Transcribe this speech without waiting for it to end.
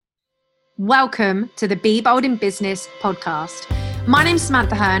Welcome to the Be Bold in Business podcast. My name's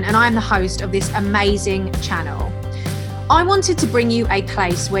Samantha Hearn and I'm the host of this amazing channel. I wanted to bring you a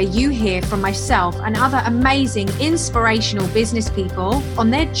place where you hear from myself and other amazing, inspirational business people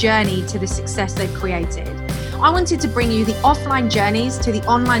on their journey to the success they've created. I wanted to bring you the offline journeys to the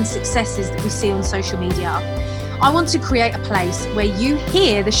online successes that we see on social media. I want to create a place where you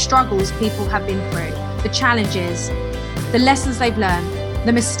hear the struggles people have been through, the challenges, the lessons they've learned,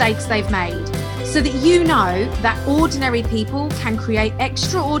 the mistakes they've made, so that you know that ordinary people can create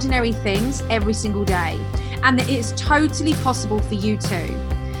extraordinary things every single day, and that it's totally possible for you too.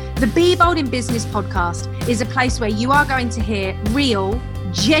 The Be Bold in Business podcast is a place where you are going to hear real,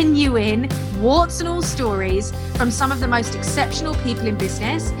 genuine, warts and all stories from some of the most exceptional people in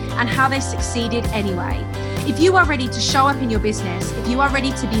business and how they succeeded anyway. If you are ready to show up in your business, if you are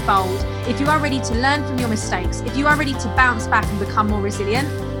ready to be bold, if you are ready to learn from your mistakes, if you are ready to bounce back and become more resilient,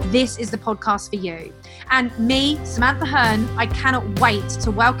 this is the podcast for you. And me, Samantha Hearn, I cannot wait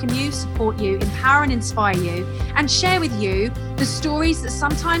to welcome you, support you, empower and inspire you, and share with you the stories that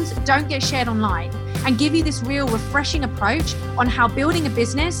sometimes don't get shared online, and give you this real refreshing approach on how building a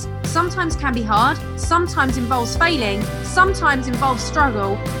business sometimes can be hard, sometimes involves failing, sometimes involves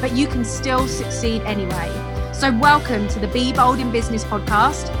struggle, but you can still succeed anyway. So welcome to the Be Bold in Business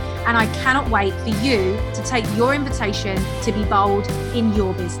podcast, and I cannot wait for you to take your invitation to be bold in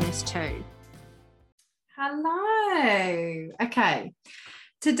your business too. Hello. Okay.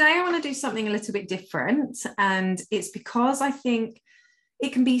 Today I want to do something a little bit different, and it's because I think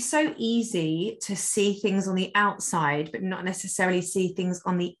it can be so easy to see things on the outside, but not necessarily see things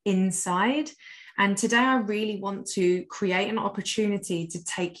on the inside. And today I really want to create an opportunity to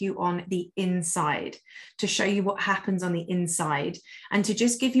take you on the inside, to show you what happens on the inside, and to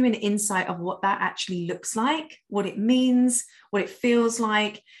just give you an insight of what that actually looks like, what it means, what it feels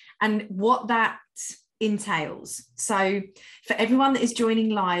like, and what that entails. So for everyone that is joining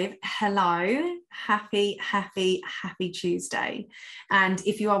live, hello, happy Tuesday. And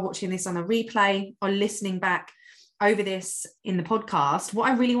if you are watching this on a replay or listening back over this in the podcast, what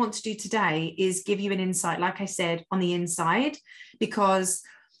I really want to do today is give you an insight, like I said, on the inside, because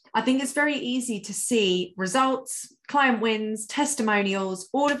I think it's very easy to see results, client wins, testimonials,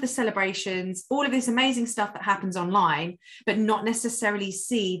 all of the celebrations, all of this amazing stuff that happens online, but not necessarily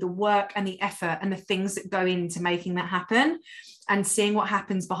see the work and the effort and the things that go into making that happen, and seeing what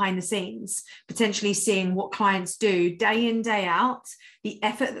happens behind the scenes, potentially seeing what clients do day in, day out, the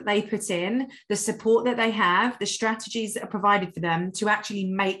effort that they put in, the support that they have, the strategies that are provided for them to actually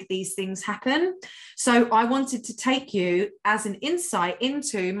make these things happen. So I wanted to take you as an insight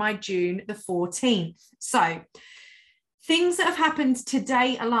into my June the 14th. So things that have happened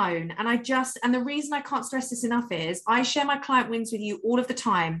today alone. And the reason I can't stress this enough is I share my client wins with you all of the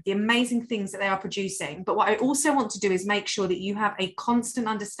time, the amazing things that they are producing. But what I also want to do is make sure that you have a constant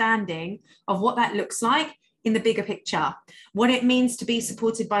understanding of what that looks like in the bigger picture, what it means to be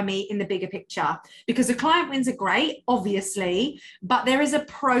supported by me in the bigger picture. Because the client wins are great, obviously, but there is a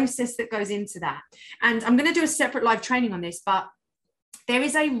process that goes into that. And I'm going to do a separate live training on this, but there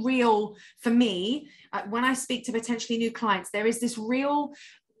is a real, for me, when I speak to potentially new clients, there is this real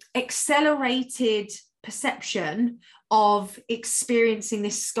accelerated perception of experiencing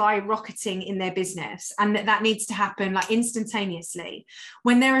this skyrocketing in their business, and that needs to happen like instantaneously.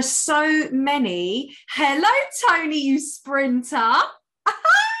 When there are so many, hello, Tony, you sprinter.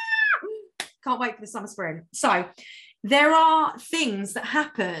 Can't wait for the summer sprint. So there are things that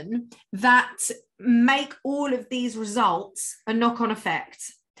happen that make all of these results a knock-on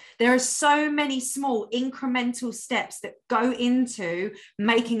effect. There are so many small incremental steps that go into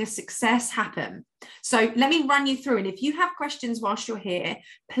making a success happen. So let me run you through. And if you have questions whilst you're here,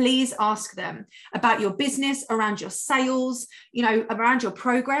 please ask them about your business, around your sales, around your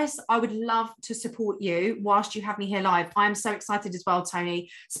progress. I would love to support you whilst you have me here live. I'm so excited as well,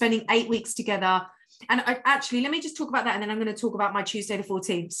 Tony, spending 8 weeks together. And let me just talk about that. And then I'm going to talk about my Tuesday the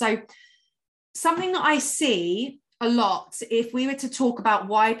 14th. So something that I see a lot, if we were to talk about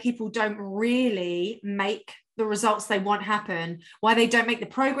why people don't really make the results they want happen, why they don't make the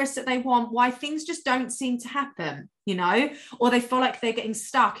progress that they want, why things just don't seem to happen, or they feel like they're getting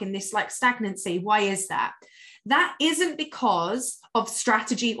stuck in this like stagnancy. Why is that? That isn't because of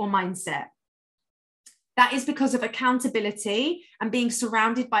strategy or mindset. That is because of accountability and being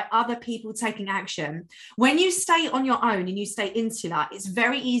surrounded by other people taking action. When you stay on your own and you stay insular, it's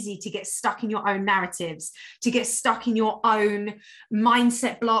very easy to get stuck in your own narratives, to get stuck in your own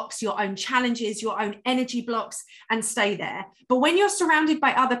mindset blocks, your own challenges, your own energy blocks, and stay there. But when you're surrounded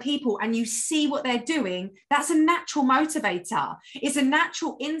by other people and you see what they're doing, that's a natural motivator. It's a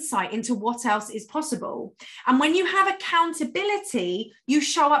natural insight into what else is possible. And when you have accountability, you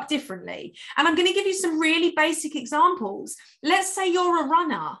show up differently. And I'm going to give you some really basic examples. Let's say you're a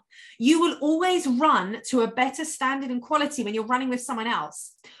runner. You will always run to a better standard and quality when you're running with someone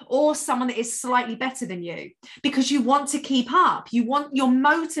else or someone that is slightly better than you, because you want to keep up. You're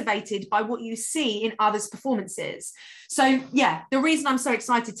motivated by what you see in others' performances. So yeah, the reason I'm so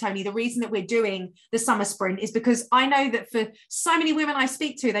excited, Tony, the reason that we're doing the summer sprint is because I know that for so many women I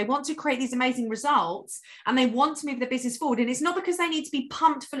speak to, they want to create these amazing results and they want to move their business forward. And it's not because they need to be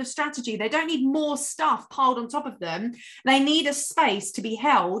pumped full of strategy. They don't need more stuff piled on top of them. They need a space to be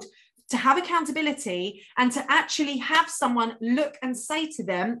held, to have accountability, and to actually have someone look and say to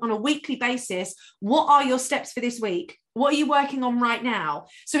them on a weekly basis, what are your steps for this week? What are you working on right now?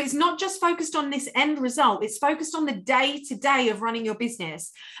 So it's not just focused on this end result, it's focused on the day-to-day of running your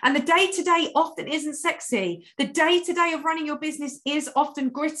business. And the day-to-day often isn't sexy. The day-to-day of running your business is often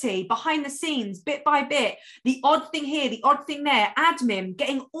gritty, behind the scenes, bit by bit, the odd thing here, the odd thing there, admin,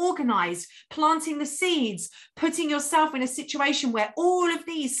 getting organized, planting the seeds, putting yourself in a situation where all of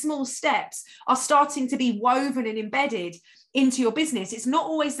these small steps are starting to be woven and embedded into your business. It's not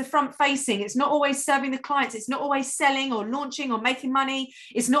always the front facing. It's not always serving the clients. It's not always selling or launching or making money.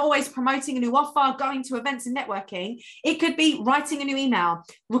 It's not always promoting a new offer, going to events and networking. It could be writing a new email,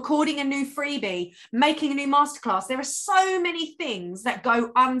 recording a new freebie, making a new masterclass. There are so many things that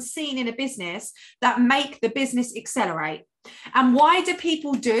go unseen in a business that make the business accelerate. And why do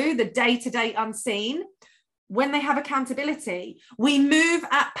people do the day-to-day unseen? When they have accountability. We move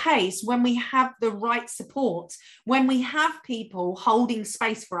at pace when we have the right support, when we have people holding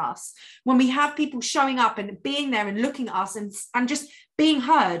space for us, when we have people showing up and being there and looking at us and just being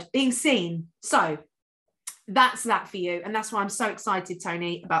heard, being seen. So that's that for you. And that's why I'm so excited,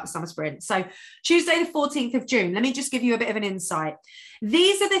 Tony, about the summer sprint. So Tuesday, the 14th of June, let me just give you a bit of an insight.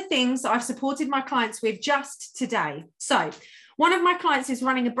 These are the things that I've supported my clients with just today. So one of my clients is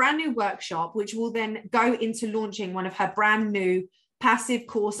running a brand new workshop, which will then go into launching one of her brand new passive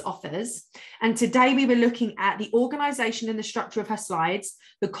course offers. And today we were looking at the organization and the structure of her slides,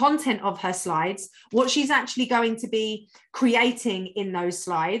 the content of her slides, what she's actually going to be creating in those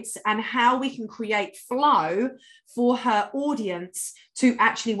slides, and how we can create flow for her audience to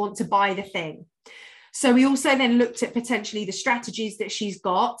actually want to buy the thing. So we also then looked at potentially the strategies that she's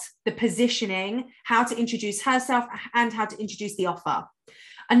got, the positioning, how to introduce herself and how to introduce the offer.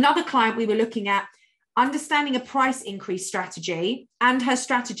 Another client, we were looking at understanding a price increase strategy and her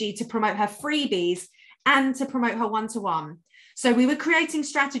strategy to promote her freebies and to promote her one-to-one. So we were creating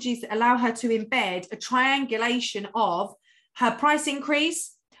strategies that allow her to embed a triangulation of her price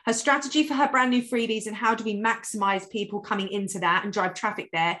increase, her strategy for her brand new freebies, and how do we maximize people coming into that and drive traffic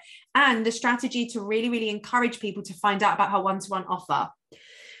there, and the strategy to really, really encourage people to find out about her one-to-one offer.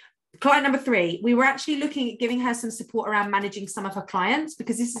 Client number 3, we were actually looking at giving her some support around managing some of her clients,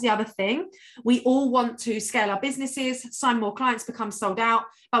 because this is the other thing. We all want to scale our businesses, sign more clients, become sold out,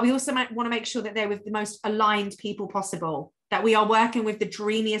 but we also want to make sure that they're with the most aligned people possible, that we are working with the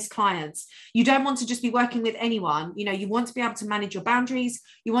dreamiest clients. You don't want to just be working with anyone. You know, you want to be able to manage your boundaries.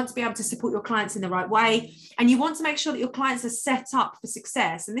 You want to be able to support your clients in the right way. And you want to make sure that your clients are set up for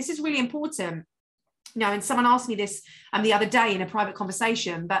success. And this is really important. You know, and someone asked me this the other day in a private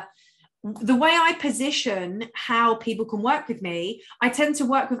conversation, but the way I position how people can work with me, I tend to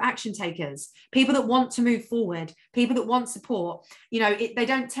work with action takers, people that want to move forward, people that want support. You know, they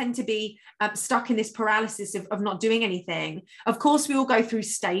don't tend to be stuck in this paralysis of not doing anything. Of course, we all go through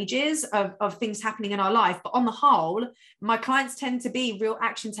stages of things happening in our life, but on the whole, my clients tend to be real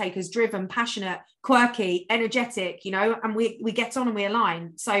action takers, driven, passionate, quirky, energetic, you know, and we get on and we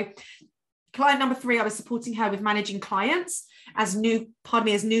align. So client number 3, I was supporting her with managing clients as new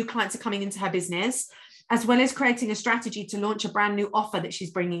clients are coming into her business, as well as creating a strategy to launch a brand new offer that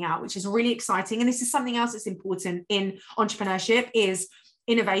she's bringing out, which is really exciting. And this is something else that's important in entrepreneurship, is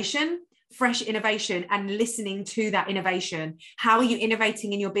innovation, fresh innovation, and listening to that innovation. How are you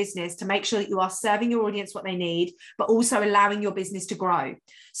innovating in your business to make sure that you are serving your audience what they need, but also allowing your business to grow?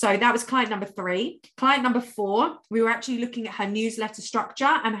 So that was client number 3. Client number 4, we were actually looking at her newsletter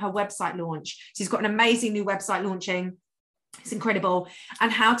structure and her website launch. She's got an amazing new website launching. It's incredible.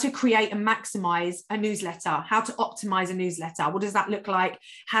 And how to create and maximize a newsletter, how to optimize a newsletter. What does that look like?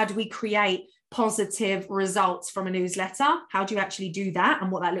 How do we create positive results from a newsletter. How do you actually do that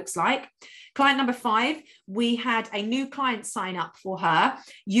and what that looks like? Client number 5, we had a new client sign up for her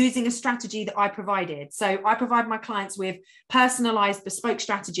using a strategy that I provided. So I provide my clients with personalized bespoke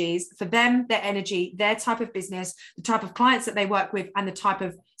strategies for them, their energy, their type of business, the type of clients that they work with, and the type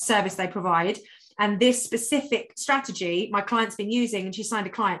of service they provide. And this specific strategy, my client's been using, and she signed a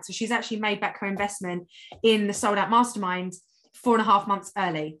client. So she's actually made back her investment in the Sold Out Mastermind 4.5 months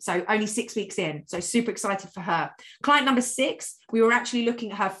early. So only 6 weeks in. So super excited for her. Client number 6, we were actually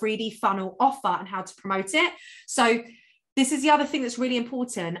looking at her freebie funnel offer and how to promote it. So this is the other thing that's really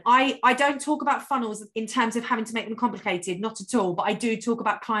important. I don't talk about funnels in terms of having to make them complicated, not at all, but I do talk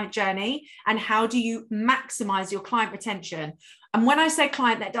about client journey and how do you maximize your client retention. And when I say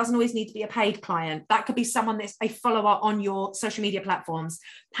client, that doesn't always need to be a paid client. That could be someone that's a follower on your social media platforms.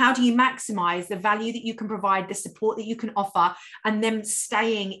 How do you maximize the value that you can provide, the support that you can offer, and them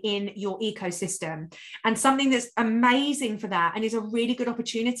staying in your ecosystem? And something that's amazing for that and is a really good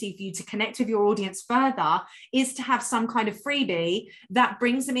opportunity for you to connect with your audience further is to have some kind of freebie that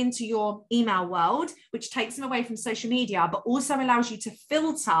brings them into your email world, which takes them away from social media, but also allows you to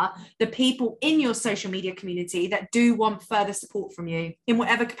filter the people in your social media community that do want further support from you in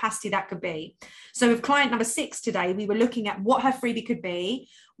whatever capacity that could be. So with client number 6 today, we were looking at what her freebie could be,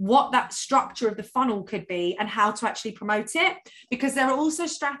 what that structure of the funnel could be, and how to actually promote it. Because there are also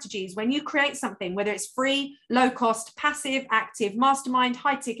strategies when you create something, whether it's free, low cost, passive, active, mastermind,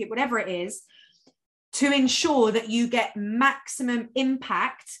 high ticket, whatever it is, to ensure that you get maximum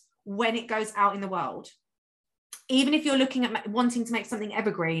impact when it goes out in the world. Even if you're looking at wanting to make something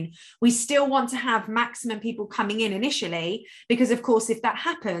evergreen, we still want to have maximum people coming in initially, because of course, if that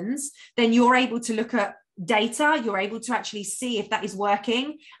happens, then you're able to look at data, you're able to actually see if that is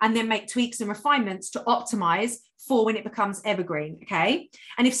working and then make tweaks and refinements to optimize for when it becomes evergreen. Okay.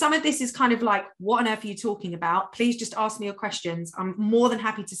 And if some of this is kind of like, what on earth are you talking about? Please just ask me your questions. I'm more than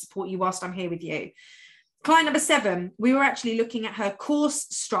happy to support you whilst I'm here with you. Client number 7, we were actually looking at her course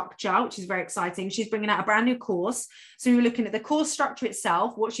structure, which is very exciting. She's bringing out a brand new course. So we were looking at the course structure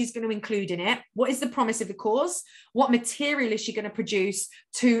itself, what she's going to include in it, what is the promise of the course, what material is she going to produce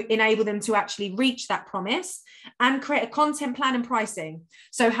to enable them to actually reach that promise, and create a content plan and pricing.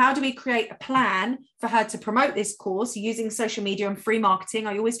 So how do we create a plan for her to promote this course using social media and free marketing?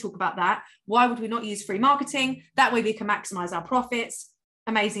 I always talk about that. Why would we not use free marketing? That way we can maximize our profits.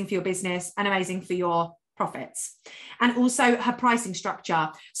 Amazing for your business and amazing for your profits. And also her pricing structure.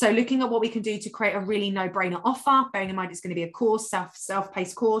 So looking at what we can do to create a really no-brainer offer, bearing in mind it's going to be a course,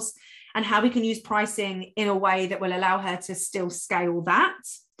 self-paced course, and how we can use pricing in a way that will allow her to still scale that.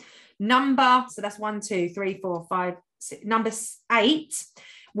 So that's 1, 2, 3, 4, 5, 6. Number 8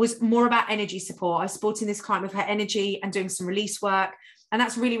 was more about energy support. I was supporting this client with her energy and doing some release work. And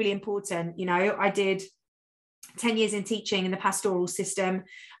that's really, really important. You know, I did 10 years in teaching in the pastoral system.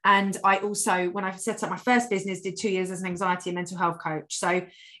 And I also, when I set up my first business, did 2 years as an anxiety and mental health coach. So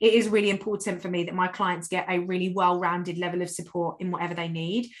it is really important for me that my clients get a really well-rounded level of support in whatever they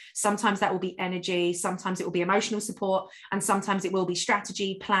need. Sometimes that will be energy, sometimes it will be emotional support, and sometimes it will be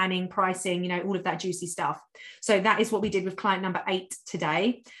strategy, planning, pricing, you know, all of that juicy stuff. So that is what we did with client number 8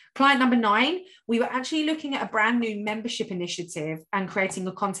 today. Client number 9, we were actually looking at a brand new membership initiative and creating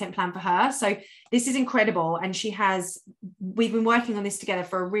a content plan for her. So this is incredible. And we've been working on this together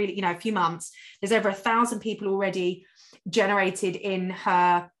for a few months. There's over 1,000 people already generated in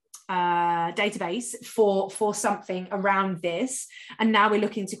her database for something around this. And now we're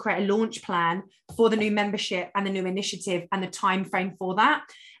looking to create a launch plan for the new membership and the new initiative and the time frame for that.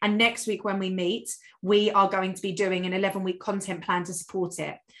 And next week when we meet, we are going to be doing an 11-week content plan to support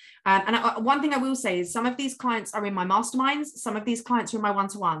it. One thing I will say is some of these clients are in my masterminds. Some of these clients are in my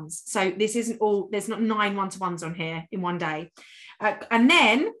one-to-ones. So this isn't all, there's not 9 one-to-ones on here in one day.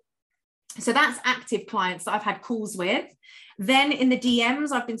 So that's active clients that I've had calls with. Then in the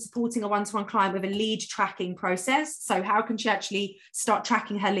DMs, I've been supporting a one-to-one client with a lead tracking process. So how can she actually start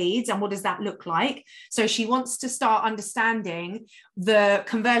tracking her leads and what does that look like? So she wants to start understanding the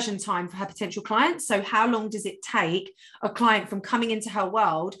conversion time for her potential clients. So how long does it take a client from coming into her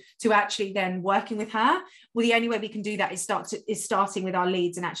world to actually then working with her? Well, the only way we can do that is starting with our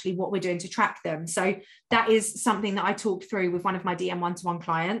leads and actually what we're doing to track them. So that is something that I talked through with one of my DM one-to-one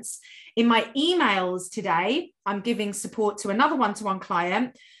clients. In my emails today, I'm giving support to another one-to-one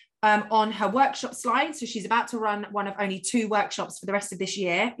client on her workshop slides. So she's about to run one of only 2 workshops for the rest of this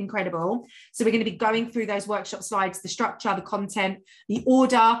year. Incredible. So we're going to be going through those workshop slides, the structure, the content, the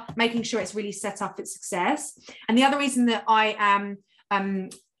order, making sure it's really set up for success. And the other reason that I am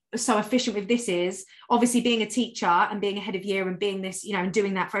so efficient with this is obviously being a teacher and being a head of year and being this, you know, and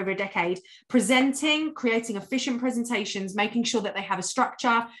doing that for over a decade, presenting, creating efficient presentations, making sure that they have a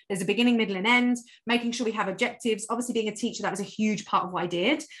structure, there's a beginning, middle and end, making sure we have objectives. Obviously being a teacher, that was a huge part of what I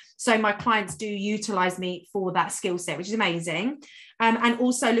did. So my clients do utilize me for that skill set, which is amazing. And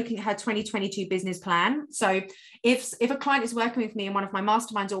also looking at her 2022 business plan. So if a client is working with me in one of my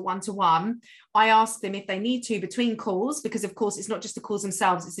masterminds or one-to-one, I ask them if they need to between calls, because of course it's not just the calls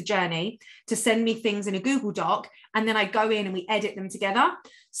themselves, it's a journey, to send me things in a Google Doc, and then I go in and we edit them together.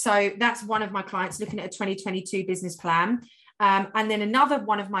 So that's one of my clients looking at a 2022 business plan. And then another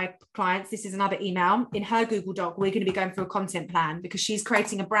one of my clients, this is another email, in her Google Doc, we're going to be going through a content plan because she's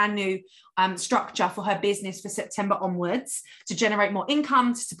creating a brand new structure for her business for September onwards to generate more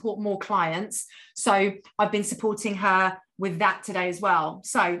income, to support more clients. So I've been supporting her with that today as well.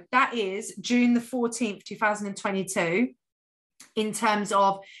 So that is June the 14th, 2022, in terms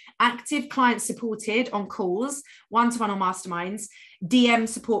of active clients supported on calls, one-to-one or masterminds, DM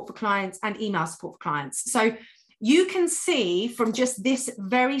support for clients and email support for clients. So you can see from just this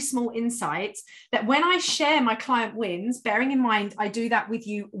very small insight that when I share my client wins, bearing in mind, I do that with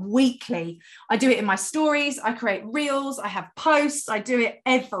you weekly. I do it in my stories, I create reels, I have posts, I do it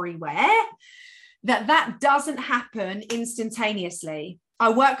everywhere, that doesn't happen instantaneously.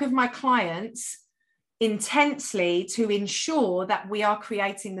 I work with my clients intensely to ensure that we are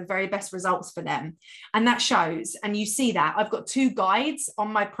creating the very best results for them. And that shows, and you see that. I've got 2 guides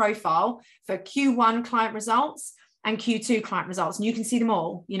on my profile for Q1 client results and Q2 client results, and you can see them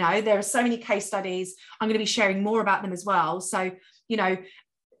all. You know, there are so many case studies. I'm going to be sharing more about them as well. So, you know,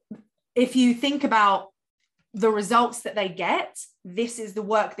 if you think about the results that they get, this is the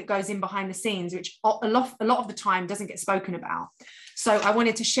work that goes in behind the scenes, which a lot of the time doesn't get spoken about. So I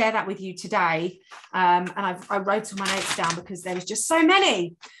wanted to share that with you today. And I wrote all my notes down because there was just so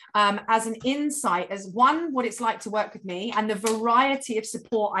many, as an insight, as one, what it's like to work with me and the variety of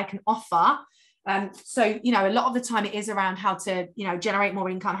support I can offer. So, you know, a lot of the time it is around how to, you know, generate more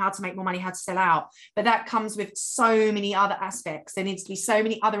income, how to make more money, how to sell out. But that comes with so many other aspects. There needs to be so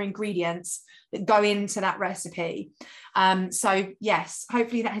many other ingredients that go into that recipe. So yes,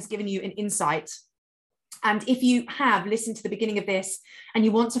 hopefully that has given you an insight. And if you have listened to the beginning of this and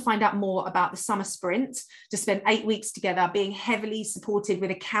you want to find out more about the summer sprint, to spend 8 weeks together being heavily supported with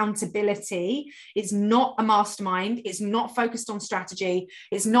accountability, it's not a mastermind, it's not focused on strategy,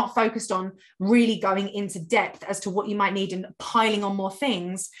 it's not focused on really going into depth as to what you might need and piling on more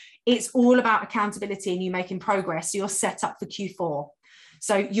things. It's all about accountability and you making progress. So you're set up for Q4.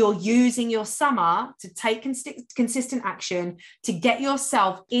 So you're using your summer to take consistent action, to get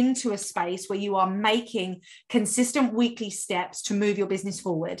yourself into a space where you are making consistent weekly steps to move your business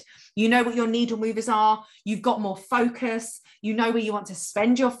forward. You know what your needle movers are. You've got more focus. You know where you want to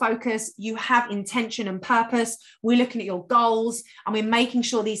spend your focus. You have intention and purpose. We're looking at your goals and we're making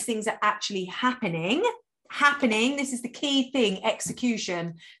sure these things are actually happening. This is the key thing,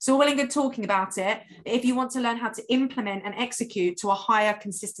 execution. So well and good talking about it, but if you want to learn how to implement and execute to a higher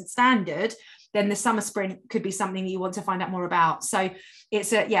consistent standard, then the summer sprint could be something you want to find out more about. So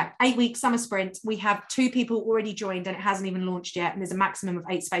it's a 8-week summer sprint. We have 2 people already joined and it hasn't even launched yet, and there's a maximum of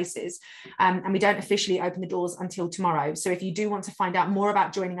 8 spaces, and we don't officially open the doors until tomorrow. So if you do want to find out more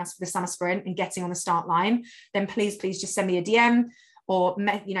about joining us for the summer sprint and getting on the start line, then please just send me a DM or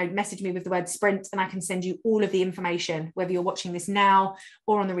message me with the word sprint, and I can send you all of the information, whether you're watching this now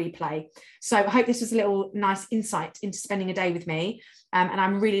or on the replay. So I hope this was a little nice insight into spending a day with me. And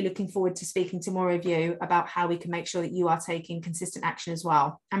I'm really looking forward to speaking to more of you about how we can make sure that you are taking consistent action as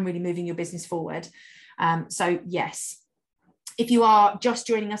well and really moving your business forward. So yes, if you are just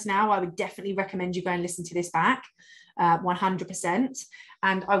joining us now, I would definitely recommend you go and listen to this back, 100%.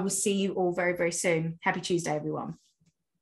 And I will see you all very, very soon. Happy Tuesday, everyone.